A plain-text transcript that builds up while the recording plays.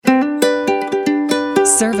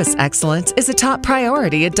Service excellence is a top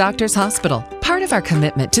priority at Doctors Hospital. Part of our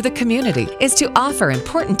commitment to the community is to offer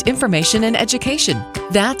important information and education.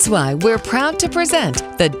 That's why we're proud to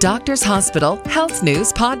present the Doctors Hospital Health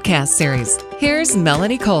News Podcast Series. Here's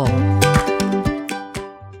Melanie Cole.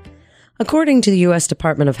 According to the U.S.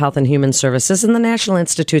 Department of Health and Human Services and the National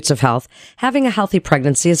Institutes of Health, having a healthy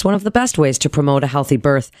pregnancy is one of the best ways to promote a healthy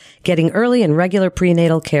birth. Getting early and regular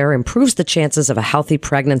prenatal care improves the chances of a healthy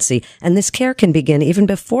pregnancy, and this care can begin even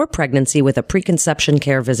before pregnancy with a preconception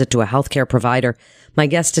care visit to a healthcare provider. My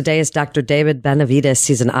guest today is Dr. David Benavides.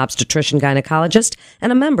 He's an obstetrician gynecologist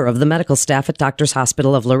and a member of the medical staff at Doctors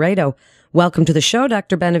Hospital of Laredo. Welcome to the show,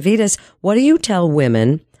 Dr. Benavides. What do you tell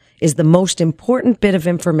women is the most important bit of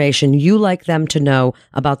information you like them to know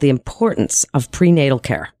about the importance of prenatal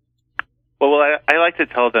care? Well, what I like to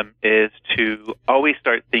tell them is to always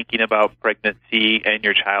start thinking about pregnancy and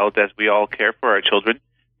your child as we all care for our children,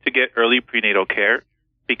 to get early prenatal care,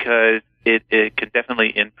 because it can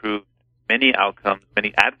definitely improve many outcomes,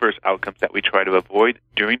 many adverse outcomes that we try to avoid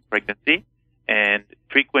during pregnancy. And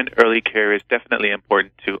frequent early care is definitely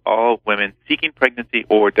important to all women seeking pregnancy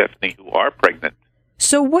or definitely who are pregnant.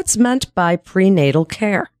 So what's meant by prenatal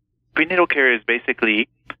care? Prenatal care is basically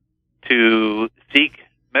to seek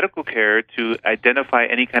medical care to identify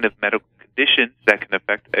any kind of medical conditions that can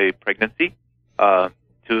affect a pregnancy,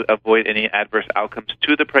 to avoid any adverse outcomes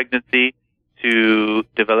to the pregnancy, to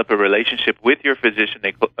develop a relationship with your physician,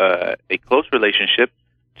 a close relationship,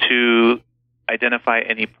 to identify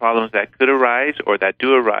any problems that could arise or that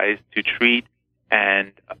do arise, to treat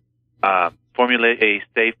and formulate a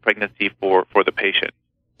safe pregnancy for the patient.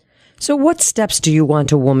 So what steps do you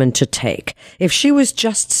want a woman to take? If she was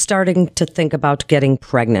just starting to think about getting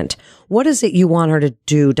pregnant, what is it you want her to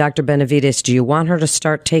do? Dr. Benavides, do you want her to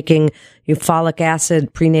start taking folic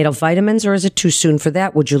acid, prenatal vitamins, or is it too soon for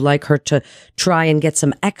that? Would you like her to try and get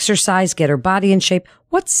some exercise, get her body in shape?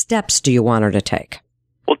 What steps do you want her to take?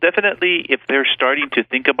 Well, definitely, if they're starting to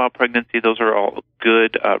think about pregnancy, those are all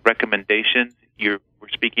good recommendations. We're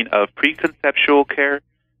speaking of preconceptual care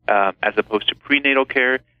as opposed to prenatal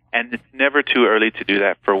care, and it's never too early to do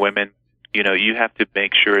that for women. You know, you have to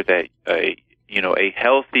make sure that a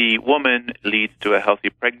healthy woman leads to a healthy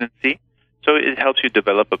pregnancy. So it helps you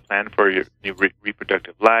develop a plan for your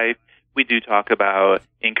reproductive life. We do talk about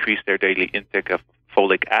increase their daily intake of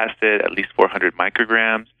folic acid, at least 400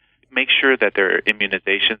 micrograms. Make sure that their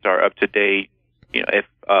immunizations are up to date.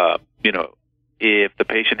 If the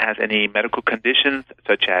patient has any medical conditions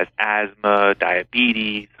such as asthma,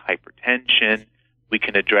 diabetes, hypertension, we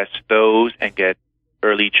can address those and get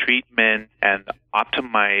early treatment and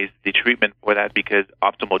optimize the treatment for that, because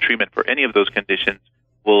optimal treatment for any of those conditions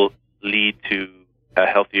will lead to a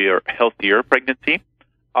healthier pregnancy.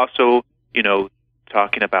 Also,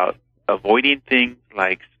 talking about avoiding things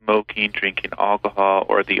like smoking, drinking alcohol,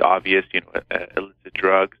 or the obvious, illicit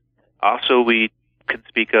drugs. Also, we can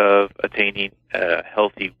speak of attaining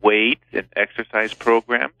healthy weight and exercise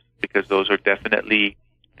programs, because those are definitely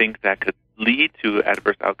things that could lead to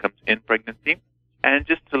adverse outcomes in pregnancy. And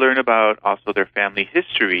just to learn about also their family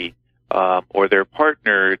history or their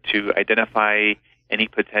partner, to identify any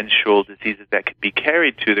potential diseases that could be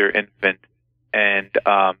carried to their infant, and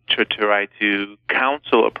to try to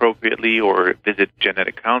counsel appropriately or visit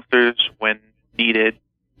genetic counselors when needed.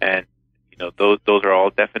 And those are all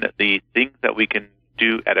definitely things that we can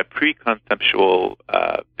do at a preconceptual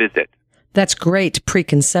visit. That's great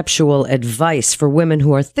preconceptual advice for women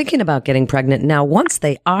who are thinking about getting pregnant. Now, once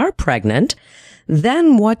they are pregnant,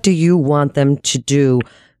 then what do you want them to do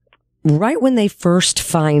right when they first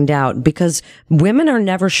find out? Because women are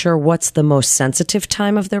never sure what's the most sensitive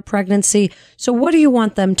time of their pregnancy. So what do you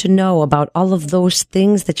want them to know about all of those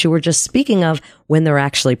things that you were just speaking of when they're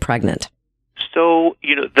actually pregnant? So,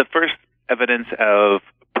 the first evidence of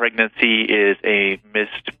pregnancy is a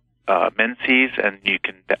missed menses, and you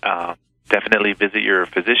can definitely visit your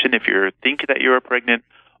physician if you think that you're pregnant,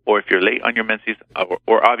 or if you're late on your menses,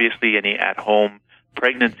 or obviously any at-home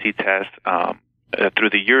pregnancy test through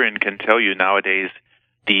the urine can tell you. Nowadays,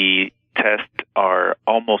 the tests are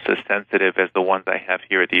almost as sensitive as the ones I have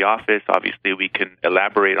here at the office. Obviously, we can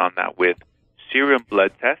elaborate on that with serum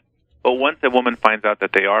blood tests. But once a woman finds out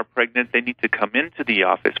that they are pregnant, they need to come into the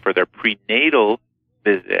office for their prenatal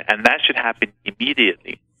visit, and that should happen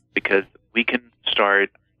immediately, because we can start,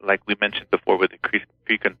 like we mentioned before with the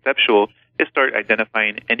preconceptual, is start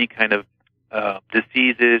identifying any kind of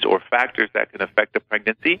diseases or factors that can affect the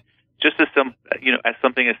pregnancy. Just as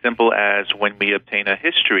something as simple as when we obtain a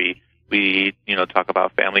history, we talk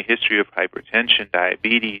about family history of hypertension,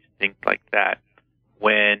 diabetes, things like that.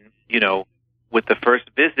 When with the first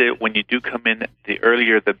visit, when you do come in, the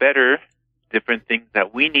earlier the better. Different things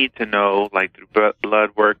that we need to know, like through blood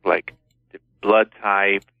work, like the blood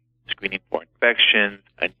type, screening for infections,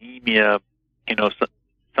 anemia,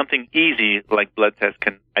 something easy like blood tests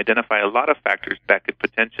can identify a lot of factors that could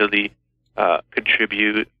potentially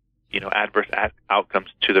contribute, adverse outcomes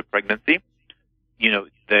to the pregnancy.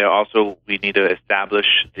 We need to establish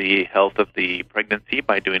the health of the pregnancy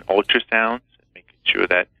by doing ultrasounds, making sure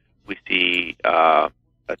that we see a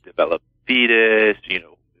developed fetus. We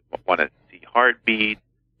want to see heartbeat,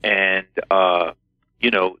 and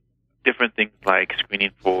different things like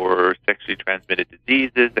screening for sexually transmitted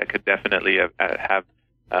diseases that could definitely have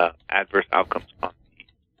adverse outcomes on the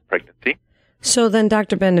pregnancy. So then,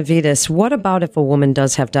 Dr. Benavides, what about if a woman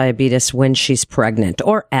does have diabetes when she's pregnant,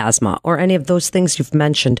 or asthma, or any of those things you've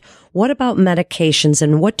mentioned? What about medications,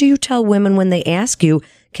 and what do you tell women when they ask you,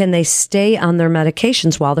 can they stay on their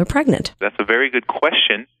medications while they're pregnant? That's a very good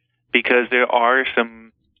question, because there are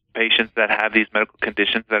some patients that have these medical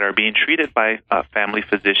conditions that are being treated by family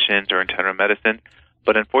physicians or internal medicine,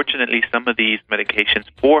 but unfortunately some of these medications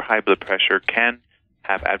for high blood pressure can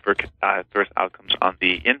have adverse outcomes on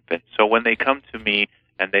the infant. So when they come to me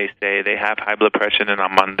and they say they have high blood pressure and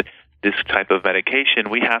I'm on this type of medication,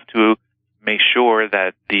 we have to make sure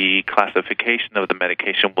that the classification of the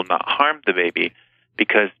medication will not harm the baby,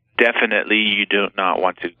 because definitely you do not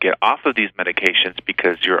want to get off of these medications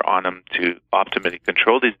because you're on them to optimally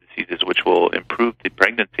control these diseases, which will improve the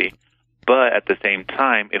pregnancy. But at the same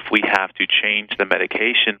time, if we have to change the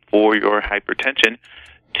medication for your hypertension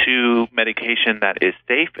to medication that is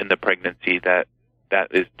safe in the pregnancy, that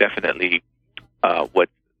is definitely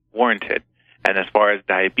what's warranted. And as far as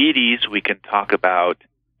diabetes, we can talk about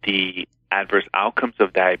the adverse outcomes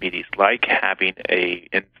of diabetes, like having an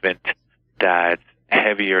infant that's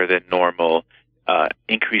heavier than normal,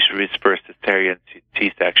 increased risk for cesarean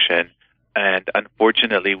C-section. And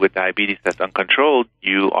unfortunately, with diabetes that's uncontrolled,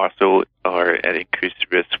 you also are at increased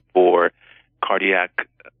risk for cardiac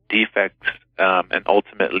defects, and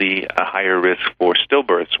ultimately a higher risk for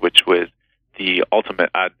stillbirths, which was the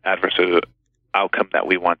ultimate adverse outcome that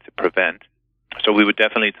we want to prevent. So we would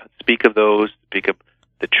definitely speak of the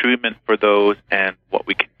treatment for those and what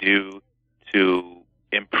we can do to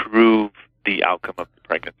improve the outcome of the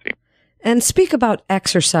pregnancy. And speak about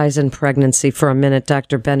exercise in pregnancy for a minute,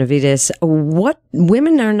 Dr. Benavides. What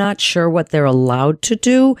women are not sure what they're allowed to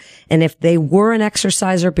do, and if they were an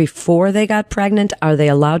exerciser before they got pregnant, are they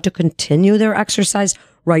allowed to continue their exercise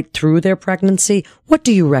right through their pregnancy? What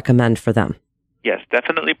do you recommend for them? Yes,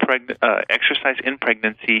 definitely. Exercise in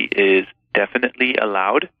pregnancy is definitely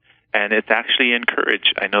allowed, and it's actually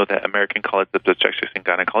encouraged. I know that American College of Obstetrics and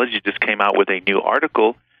Gynecology just came out with a new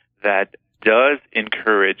article that does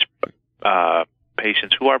encourage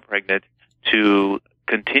patients who are pregnant to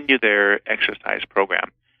continue their exercise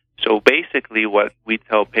program. So basically what we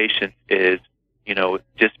tell patients is,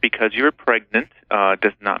 just because you're pregnant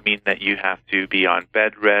does not mean that you have to be on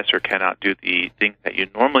bed rest or cannot do the things that you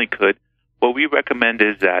normally could. What we recommend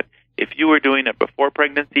is that if you were doing it before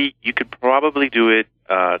pregnancy, you could probably do it,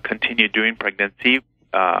 continue during pregnancy,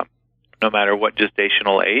 no matter what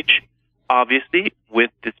gestational age. Obviously,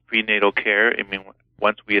 with this prenatal care,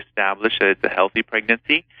 once we establish that it's a healthy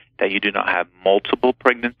pregnancy, that you do not have multiple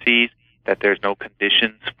pregnancies, that there's no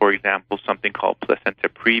conditions, for example, something called placenta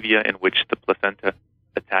previa, in which the placenta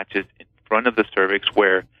attaches in front of the cervix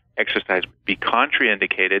where exercise would be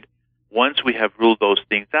contraindicated. Once we have ruled those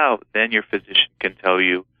things out, then your physician can tell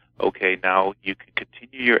you, okay, now you can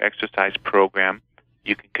continue your exercise program.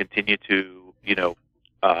 You can continue to,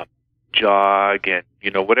 jog and,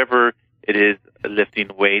 whatever it is, lifting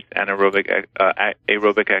weights, anaerobic,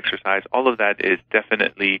 aerobic exercise. All of that is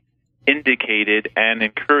definitely indicated and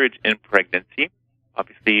encouraged in pregnancy.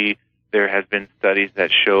 Obviously, there has been studies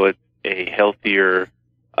that show a healthier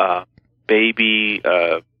baby,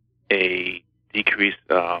 a decreased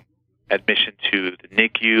admission to the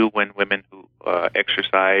NICU when women who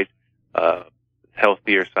exercise,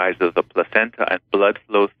 healthier size of the placenta and blood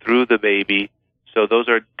flow through the baby. So those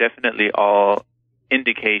are definitely all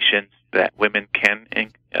indications that women can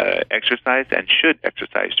exercise and should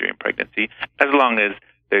exercise during pregnancy, as long as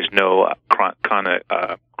there's no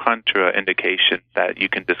contraindication that you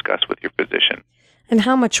can discuss with your physician. And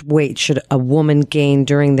how much weight should a woman gain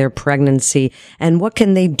during their pregnancy? And what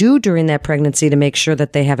can they do during that pregnancy to make sure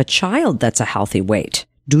that they have a child that's a healthy weight?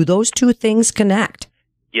 Do those two things connect?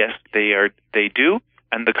 Yes, they do.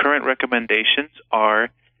 And the current recommendations are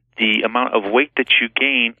the amount of weight that you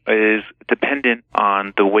gain is dependent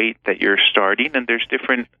on the weight that you're starting. And there's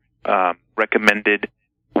different recommended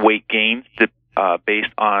weight gains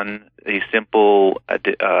based on a simple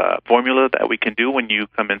formula that we can do when you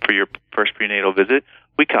come in for your first prenatal visit.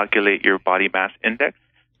 We calculate your body mass index.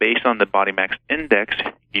 Based on the body mass index,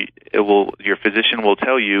 your physician will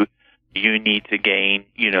tell you you need to gain,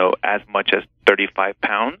 as much as 35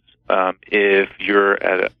 pounds. If you're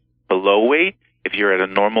at below weight, if you're at a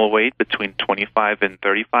normal weight between 25 and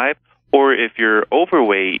 35, or if you're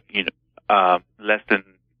overweight, less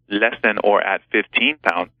than or at 15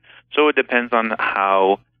 pounds. So it depends on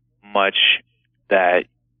how much that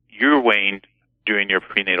you're weighing during your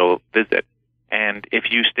prenatal visit. And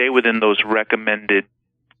if you stay within those recommended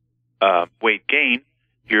weight gain,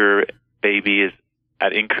 your baby is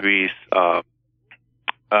at increase.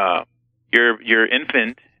 Your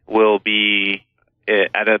infant will be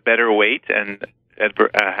at a better weight and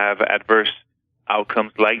have adverse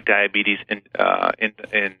outcomes like diabetes in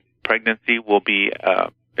pregnancy will be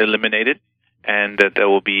eliminated, and that there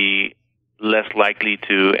will be less likely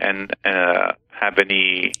to have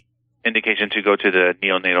any indication to go to the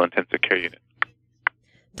neonatal intensive care unit.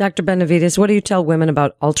 Dr. Benavides, what do you tell women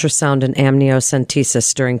about ultrasound and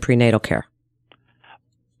amniocentesis during prenatal care?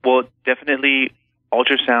 Well, definitely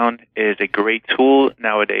ultrasound is a great tool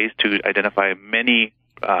nowadays to identify many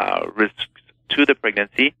risks to the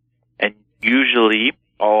pregnancy, and usually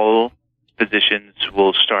all physicians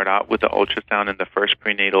will start out with the ultrasound in the first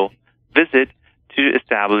prenatal visit to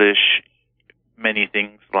establish many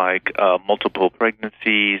things like multiple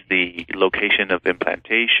pregnancies, the location of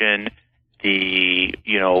implantation, the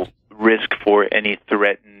risk for any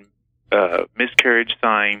threatened miscarriage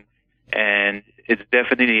sign, and it's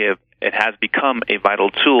definitely it has become a vital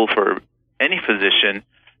tool for any physician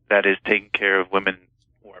that is taking care of women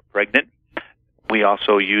who are pregnant. We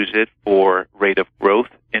also use it for rate of growth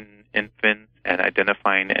in infants and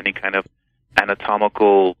identifying any kind of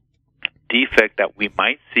anatomical defect that we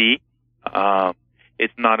might see.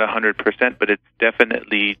 It's not 100%, but it's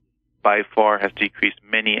definitely by far has decreased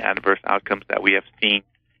many adverse outcomes that we have seen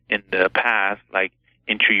in the past, like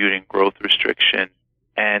intrauterine growth restriction.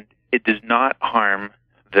 And it does not harm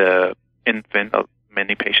the infant.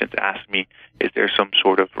 Many patients ask me, is there some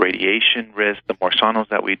sort of radiation risk? The more sonos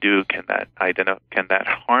that we do, can that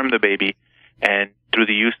harm the baby? And through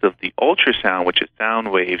the use of the ultrasound, which is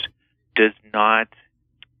sound waves, does not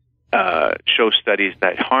show studies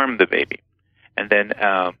that harm the baby. And then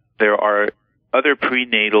there are other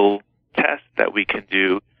prenatal tests that we can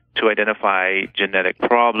do to identify genetic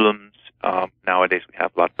problems. Nowadays, we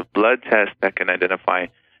have lots of blood tests that can identify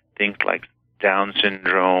things like Down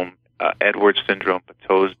syndrome, Edwards syndrome,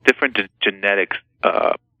 Patau's, different genetics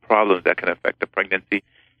problems that can affect the pregnancy.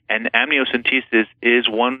 And amniocentesis is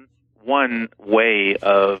one way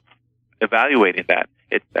of evaluating that.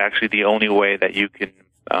 It's actually the only way that you can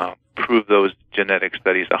prove those genetic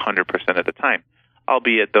studies 100% of the time,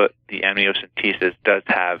 albeit the amniocentesis does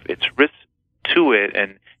have its risks to it,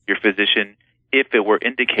 and your physician, if it were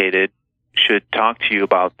indicated, should talk to you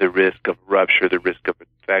about the risk of rupture, the risk of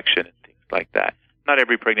infection, and things like that. Not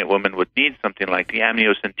every pregnant woman would need something like the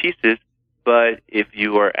amniocentesis, but if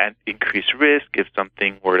you are at increased risk, if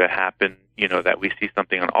something were to happen, that we see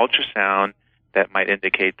something on ultrasound that might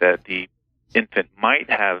indicate that the infant might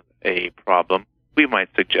have a problem, we might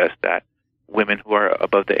suggest that women who are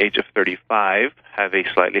above the age of 35 have a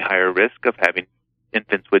slightly higher risk of having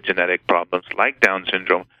infants with genetic problems like Down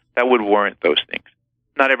syndrome that would warrant those things.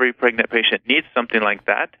 Not every pregnant patient needs something like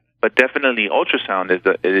that, but definitely ultrasound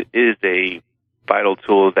is a vital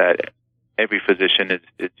tool that every physician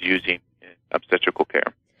is using in obstetrical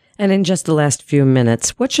care. And in just the last few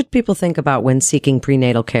minutes, what should people think about when seeking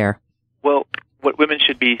prenatal care? Well, what women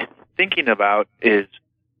should be thinking about is,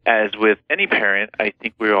 as with any parent, I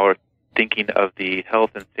think we're all thinking of the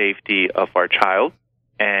health and safety of our child.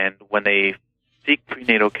 And when they seek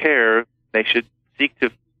prenatal care, they should seek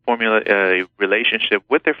to formulate a relationship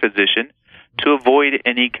with their physician to avoid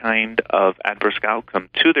any kind of adverse outcome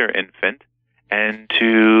to their infant, and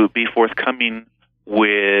to be forthcoming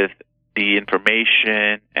with the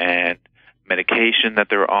information and medication that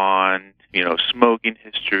they're on, smoking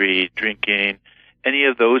history, drinking, any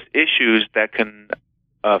of those issues that can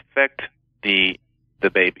affect the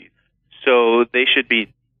baby. So they should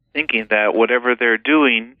be thinking that whatever they're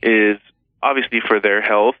doing is obviously for their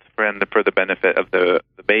health and for the benefit of the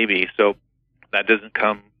baby. So that doesn't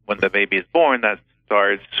come when the baby is born. That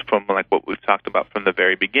starts from like what we've talked about from the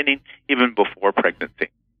very beginning, even before pregnancy.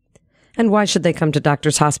 And why should they come to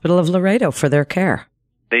Doctors Hospital of Laredo for their care?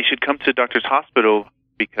 They should come to Doctors Hospital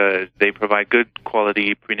because they provide good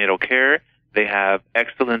quality prenatal care. They have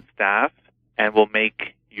excellent staff and will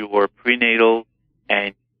make your prenatal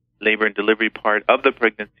and labor and delivery part of the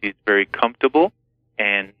pregnancy is very comfortable,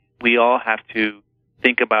 and we all have to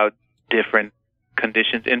think about different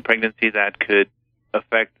conditions in pregnancy that could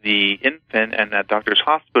affect the infant, and at Doctors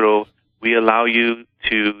Hospital, we allow you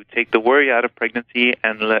to take the worry out of pregnancy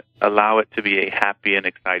and allow it to be a happy and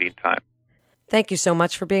exciting time. Thank you so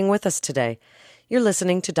much for being with us today. You're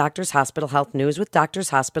listening to Doctors Hospital Health News with Doctors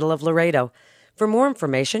Hospital of Laredo. For more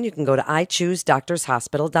information, you can go to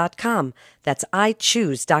iChooseDoctorsHospital.com. That's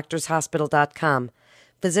iChooseDoctorsHospital.com.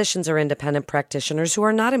 Physicians are independent practitioners who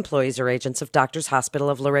are not employees or agents of Doctors Hospital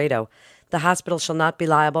of Laredo. The hospital shall not be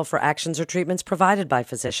liable for actions or treatments provided by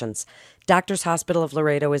physicians. Doctors Hospital of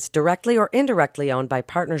Laredo is directly or indirectly owned by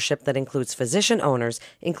partnership that includes physician owners,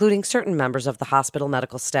 including certain members of the hospital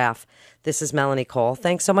medical staff. This is Melanie Cole.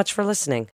 Thanks so much for listening.